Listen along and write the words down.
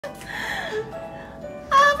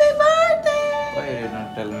Happy birthday! Why did you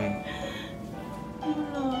not tell me?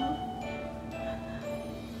 No.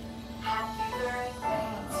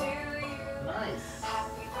 Nice.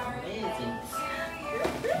 Amazing.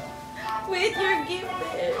 Wait, your gift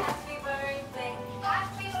is.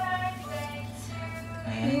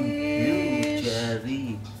 And you,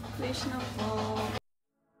 Cherry. Wish na po.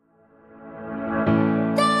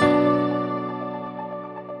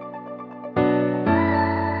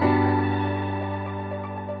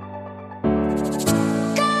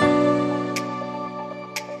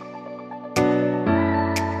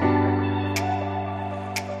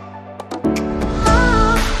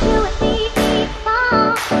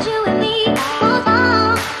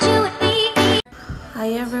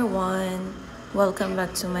 Hi everyone! Welcome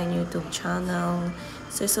back to my YouTube channel.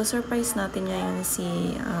 So surprise natin ngayon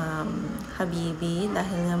si Habibi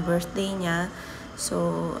dahil nga birthday niya.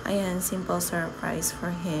 So ayan, simple surprise for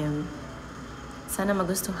him. Sana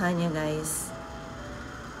magustuhan niya, guys.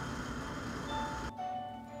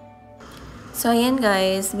 So ayan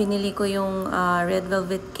guys, binili ko yung red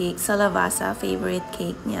velvet cake sa Lavasa, favorite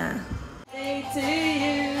cake niya. Day to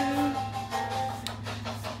you.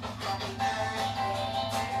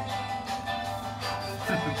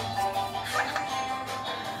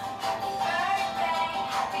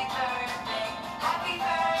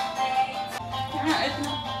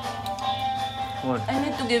 What? I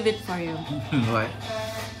need to give it for you. Why?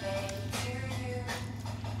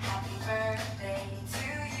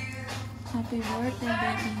 Happy birthday,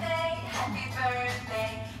 baby.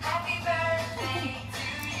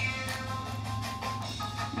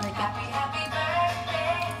 Like it.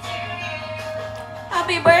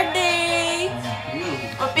 Happy birthday!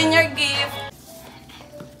 Open your gift.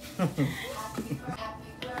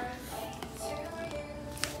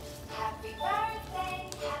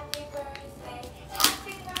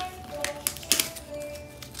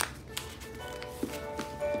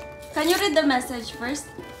 Can you read the message first?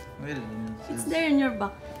 Wait a minute. It's there in your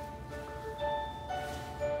box.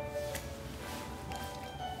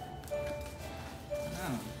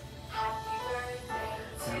 Ah.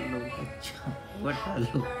 Hello. What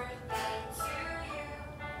hello?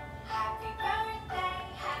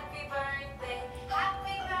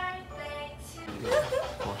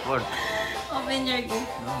 What? Open your gift.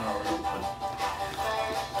 No.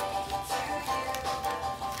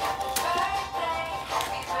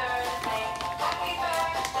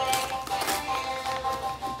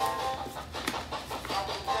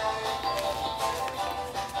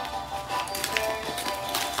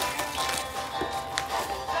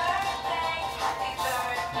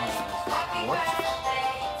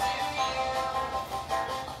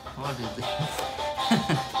 What is this?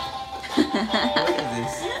 What is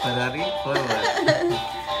this? Ferrari? For what?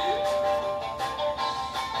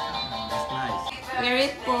 That's nice. Wear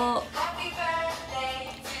it po.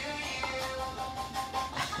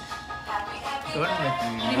 Don't make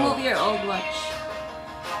me Remove your old watch.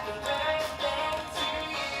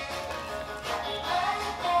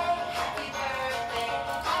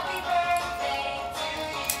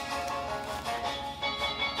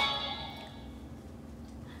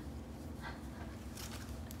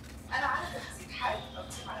 أنا على تخزين حد أو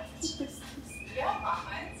تسمع على تخزين مع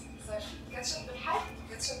حد كاتشب بالحد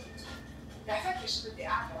وكاتشب بالتوم تعرفك ليش بدي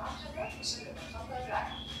أعمل عشرة مش اللي بفضل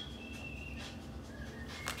رأيك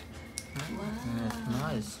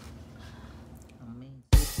Nice.